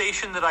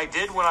sensation that I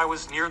did when I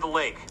was near the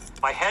lake.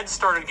 My head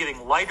started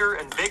getting lighter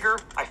and bigger.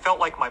 I felt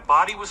like my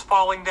body was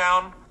falling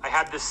down. I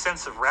had this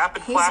sense of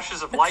rapid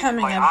flashes of light in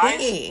my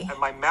eyes, and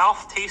my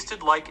mouth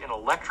tasted like an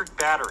electric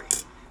battery.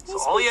 So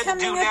all he had to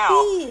do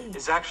now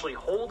is actually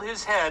hold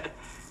his head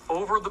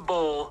over the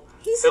bowl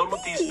filled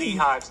with these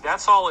beehives.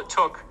 That's all it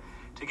took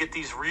to get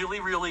these really,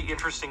 really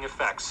interesting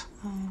effects.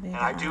 And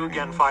I do,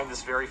 again, find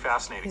this very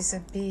fascinating. He's a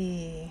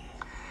bee.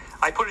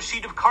 I put a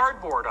sheet of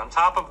cardboard on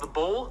top of the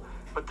bowl,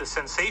 but the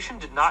sensation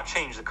did not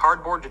change. The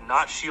cardboard did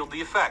not shield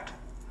the effect.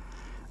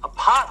 A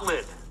pot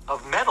lid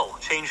of metal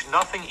changed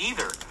nothing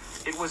either.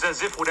 It was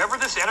as if whatever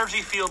this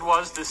energy field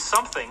was, this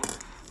something,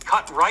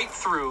 cut right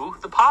through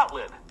the pot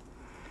lid.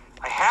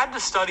 I had to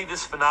study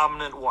this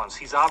phenomenon once.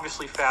 He's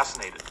obviously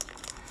fascinated.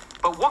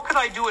 But what could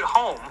I do at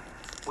home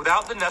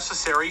without the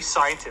necessary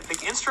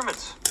scientific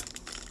instruments?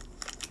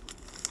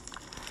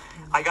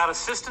 I got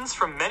assistance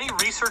from many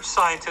research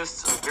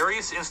scientists of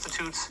various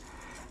institutes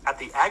at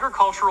the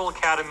Agricultural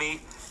Academy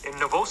in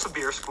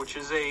Novosibirsk, which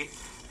is a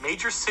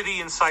major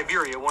city in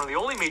Siberia, one of the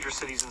only major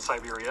cities in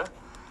Siberia.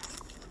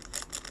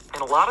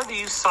 And a lot of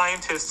these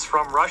scientists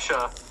from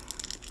Russia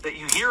that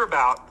you hear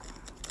about,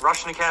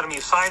 Russian Academy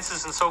of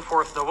Sciences and so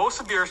forth,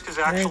 Novosibirsk is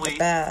actually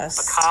a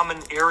common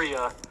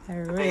area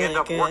that they end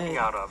up working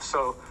out of.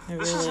 So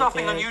this is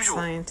nothing unusual.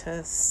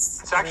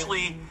 Scientists. It's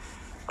actually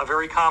a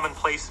very common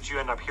place that you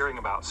end up hearing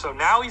about. So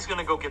now he's going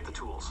to go get the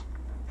tools.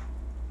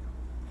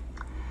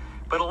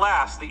 But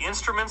alas, the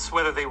instruments,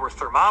 whether they were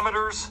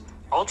thermometers,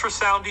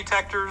 ultrasound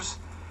detectors,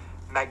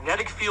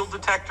 magnetic field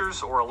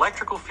detectors, or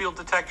electrical field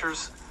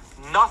detectors,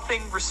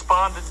 nothing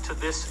responded to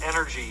this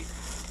energy.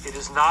 It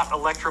is not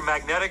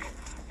electromagnetic,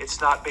 it's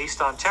not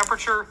based on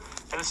temperature,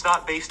 and it's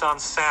not based on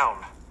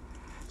sound.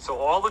 So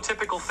all the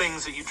typical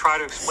things that you try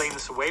to explain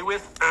this away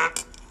with,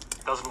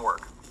 doesn't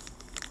work.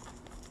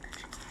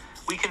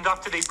 We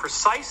conducted a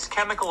precise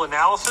chemical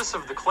analysis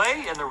of the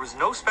clay, and there was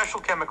no special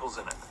chemicals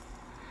in it.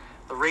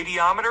 The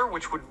radiometer,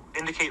 which would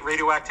indicate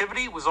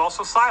radioactivity, was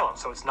also silent,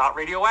 so it's not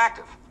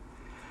radioactive.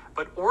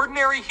 But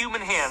ordinary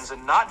human hands,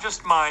 and not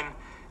just mine,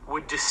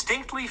 would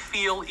distinctly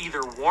feel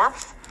either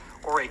warmth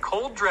or a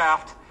cold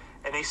draft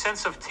and a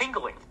sense of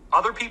tingling.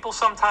 Other people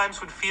sometimes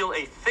would feel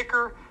a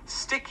thicker,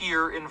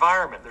 stickier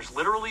environment. There's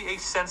literally a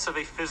sense of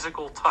a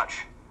physical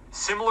touch.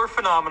 Similar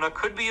phenomena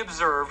could be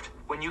observed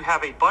when you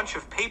have a bunch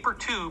of paper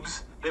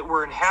tubes that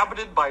were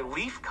inhabited by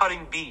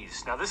leaf-cutting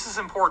bees. Now this is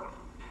important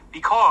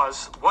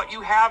because what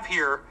you have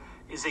here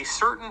is a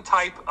certain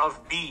type of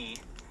bee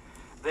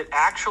that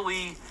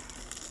actually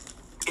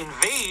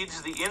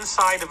invades the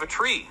inside of a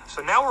tree.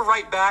 So now we're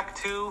right back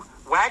to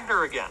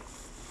Wagner again.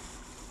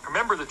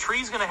 Remember, the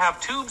tree's going to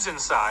have tubes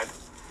inside,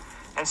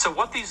 and so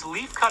what these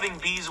leaf-cutting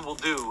bees will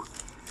do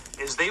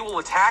is they will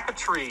attack a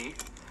tree,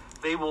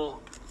 they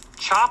will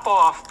chop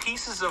off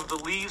pieces of the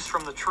leaves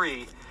from the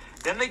tree,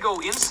 then they go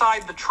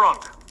inside the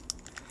trunk,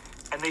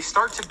 and they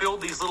start to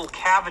build these little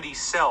cavity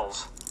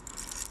cells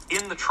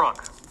in the trunk.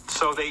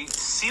 So they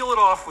seal it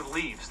off with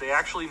leaves. They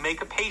actually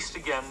make a paste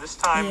again, this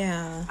time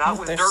not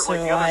with dirt like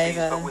the other bees,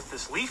 but with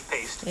this leaf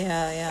paste.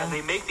 And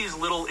they make these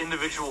little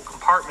individual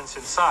compartments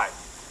inside.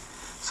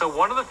 So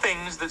one of the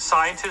things that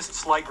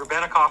scientists like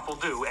Grebennikov will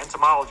do,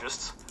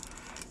 entomologists,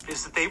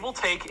 is that they will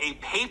take a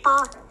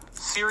paper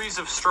series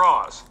of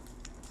straws,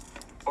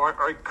 or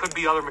it could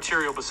be other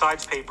material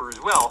besides paper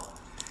as well,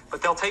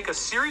 but they'll take a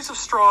series of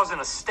straws in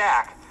a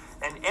stack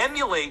and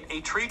emulate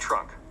a tree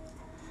trunk,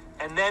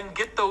 and then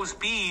get those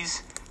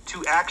bees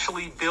to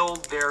actually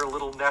build their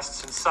little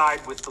nests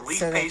inside with the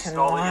leaf paste and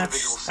all the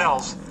individual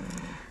cells.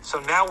 So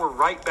now we're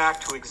right back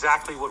to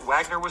exactly what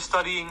Wagner was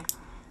studying,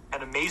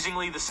 and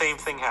amazingly the same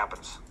thing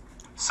happens.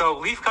 So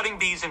leaf-cutting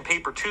bees in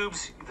paper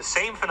tubes, the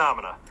same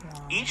phenomena.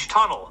 Each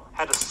tunnel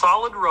had a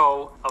solid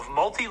row of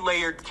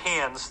multi-layered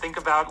cans, think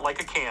about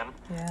like a can,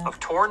 of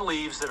torn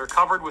leaves that are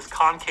covered with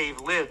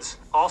concave lids,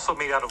 also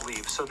made out of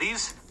leaves. So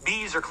these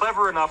bees are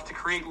clever enough to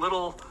create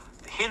little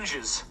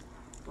hinges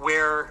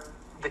where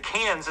the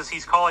cans, as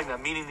he's calling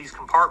them, meaning these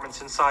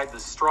compartments inside the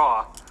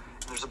straw,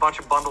 and there's a bunch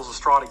of bundles of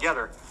straw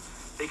together,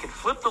 they can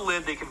flip the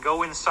lid, they can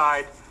go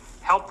inside,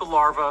 help the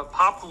larva,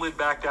 pop the lid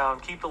back down,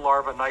 keep the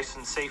larva nice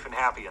and safe and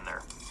happy in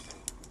there.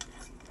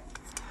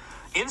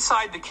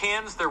 Inside the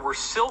cans, there were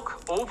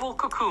silk oval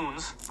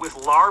cocoons with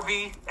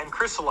larvae and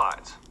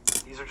chrysalides.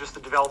 These are just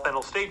the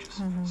developmental stages.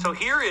 So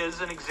here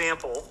is an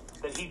example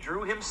that he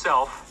drew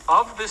himself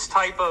of this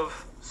type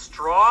of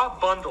straw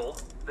bundle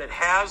that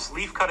has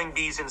leaf-cutting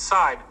bees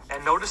inside.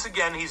 And notice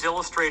again, he's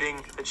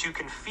illustrating that you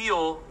can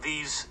feel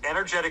these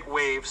energetic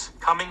waves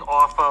coming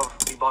off of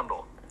the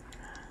bundle.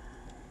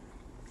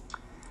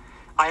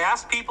 I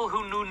asked people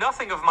who knew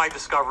nothing of my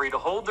discovery to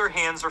hold their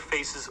hands or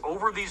faces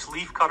over these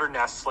leaf-cutter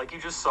nests like you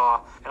just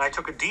saw, and I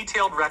took a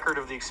detailed record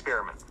of the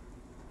experiment.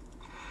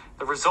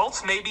 The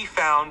results may be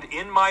found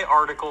in my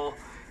article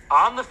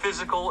on the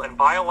physical and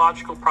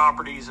biological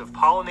properties of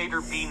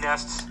pollinator bee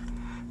nests,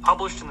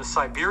 published in the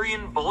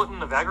Siberian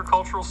Bulletin of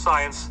Agricultural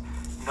Science,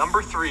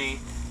 number 3,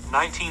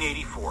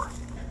 1984.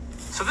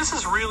 So this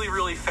is really,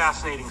 really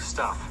fascinating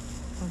stuff.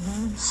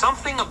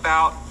 Something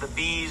about the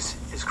bees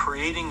is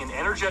creating an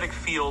energetic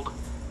field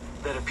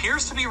that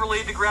appears to be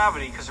related to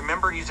gravity, because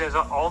remember, he has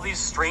all these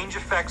strange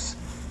effects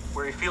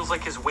where he feels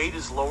like his weight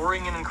is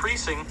lowering and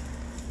increasing.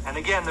 And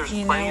again, there's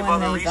plenty of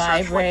other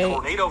research like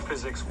tornado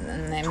physics.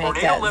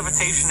 Tornado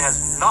levitation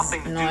has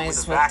nothing to do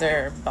with the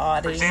vacuum.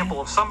 For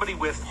example, if somebody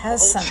with a whole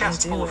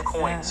chest full of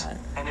coins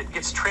and it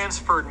gets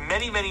transferred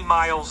many, many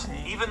miles,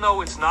 even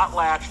though it's not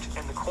latched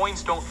and the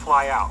coins don't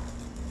fly out,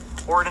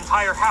 or an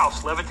entire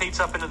house levitates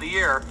up into the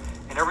air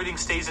and everything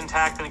stays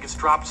intact and it gets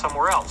dropped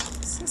somewhere else.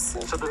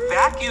 So the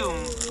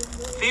vacuum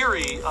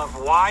theory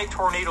of why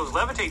tornadoes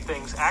levitate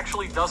things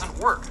actually doesn't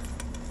work.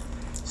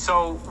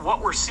 So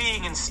what we're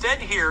seeing instead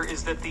here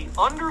is that the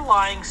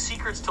underlying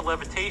secrets to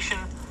levitation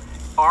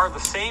are the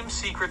same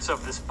secrets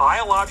of this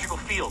biological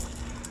field.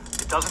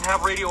 It doesn't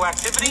have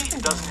radioactivity,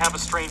 it doesn't have a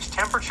strange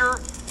temperature,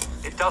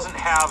 it doesn't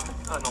have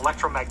an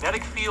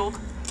electromagnetic field,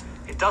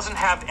 it doesn't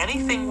have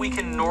anything we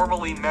can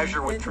normally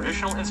measure with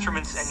traditional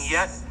instruments, and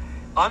yet,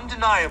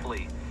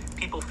 undeniably,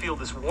 people feel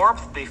this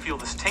warmth, they feel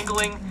this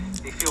tingling,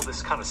 They feel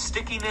this kind of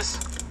stickiness.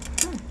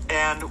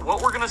 And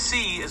what we're going to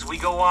see as we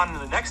go on in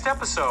the next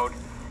episode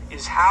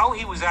is how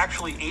he was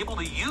actually able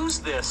to use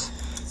this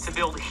to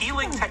build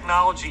healing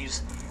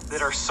technologies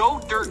that are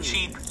so dirt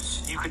cheap,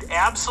 you could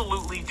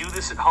absolutely do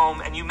this at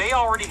home, and you may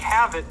already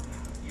have it,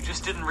 you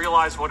just didn't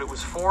realize what it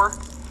was for.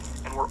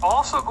 And we're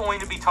also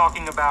going to be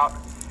talking about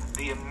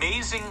the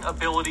amazing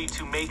ability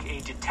to make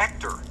a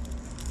detector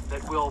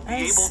that will be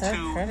able to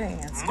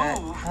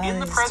move in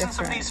the presence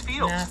of these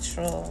fields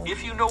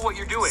if you know what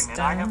you're doing. And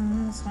I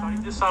have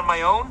studied this on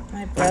my own.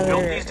 I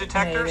built these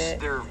detectors.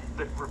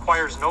 That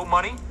requires no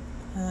money,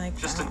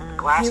 just a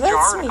glass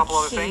jar and a couple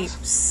other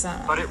things.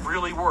 But it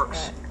really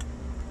works.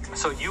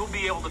 So you'll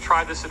be able to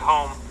try this at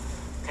home,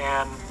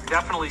 and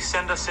definitely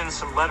send us in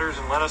some letters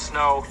and let us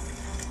know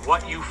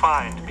what you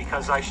find,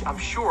 because I'm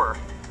sure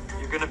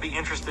you're going to be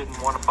interested and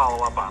want to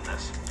follow up on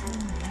this.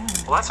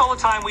 Well, that's all the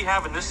time we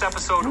have in this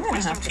episode of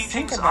Wisdom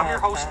Teachings. I'm your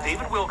host,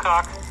 David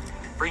Wilcock,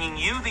 bringing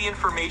you the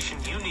information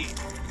you need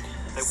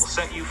that will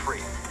set you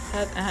free.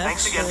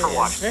 Thanks again for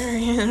watching.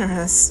 Very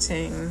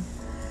interesting.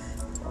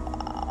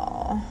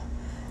 Wow.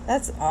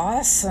 That's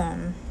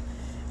awesome.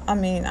 I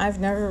mean, I've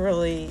never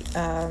really...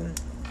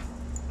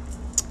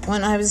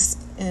 when I was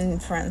in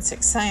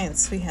forensic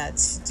science, we had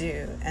to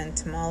do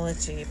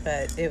entomology,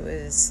 but it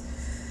was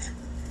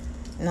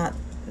not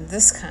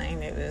this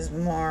kind. It was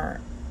more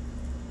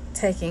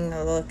taking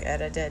a look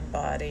at a dead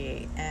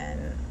body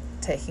and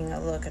taking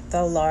a look at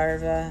the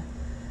larva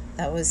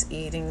that was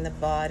eating the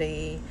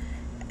body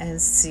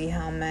and see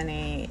how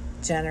many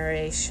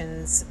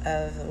generations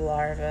of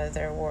larvae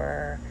there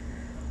were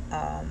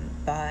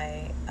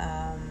by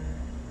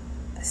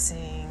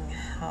seeing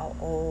how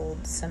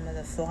old some of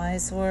the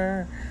flies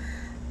were.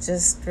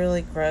 Just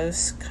really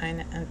gross kind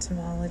of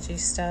entomology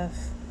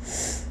stuff.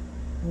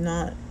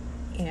 Not,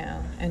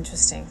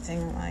 interesting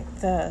thing like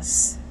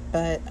this.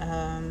 But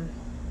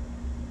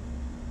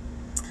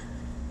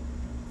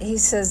he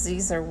says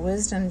these are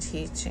wisdom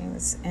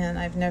teachings, and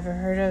I've never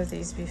heard of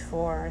these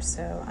before,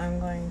 so I'm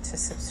going to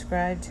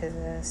subscribe to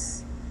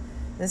this.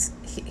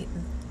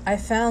 I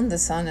found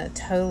this on a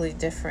totally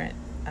different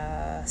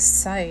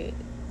site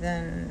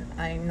than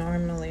I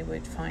normally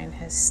would find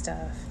his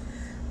stuff.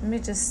 Let me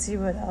just see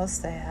what else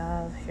they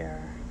have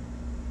here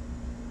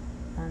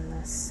on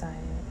this site.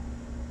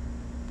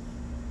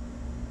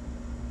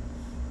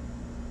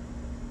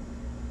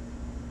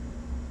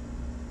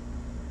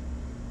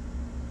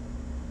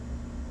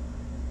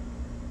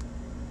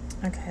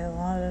 Okay, a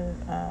lot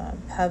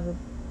of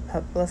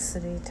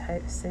publicity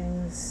type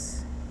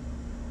things.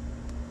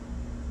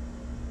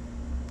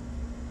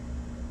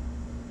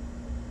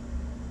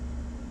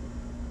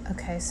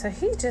 Okay, so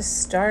he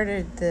just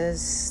started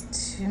this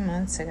 2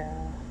 months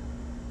ago.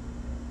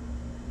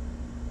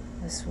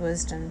 This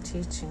wisdom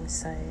teaching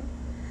site.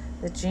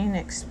 The gene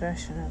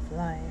expression of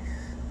life.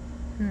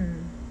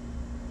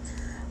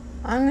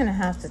 I'm going to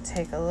have to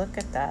take a look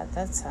at that.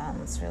 That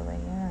sounds really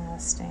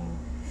interesting.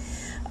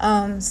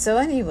 So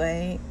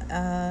anyway,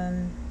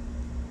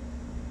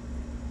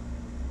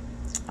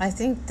 I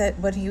think that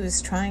what he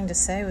was trying to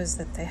say was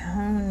that they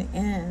hone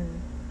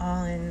in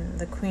on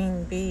the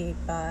queen bee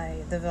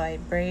by the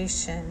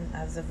vibration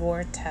of the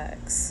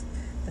vortex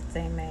that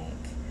they make.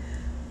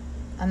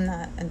 I'm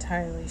not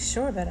entirely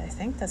sure, but I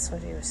think that's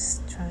what he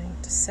was trying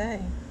to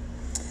say.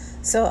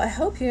 So I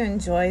hope you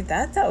enjoyed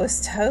that. That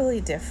was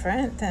totally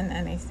different than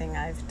anything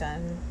I've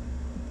done.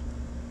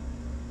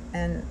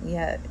 And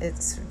yet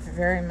it's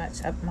very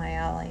much up my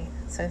alley.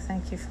 So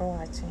thank you for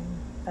watching.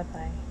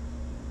 Bye-bye.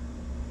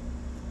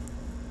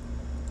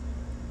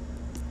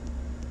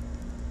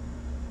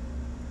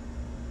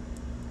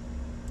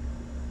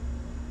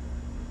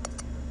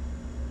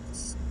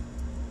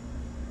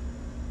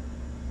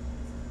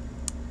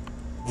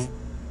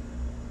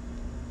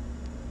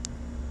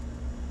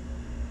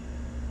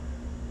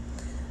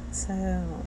 So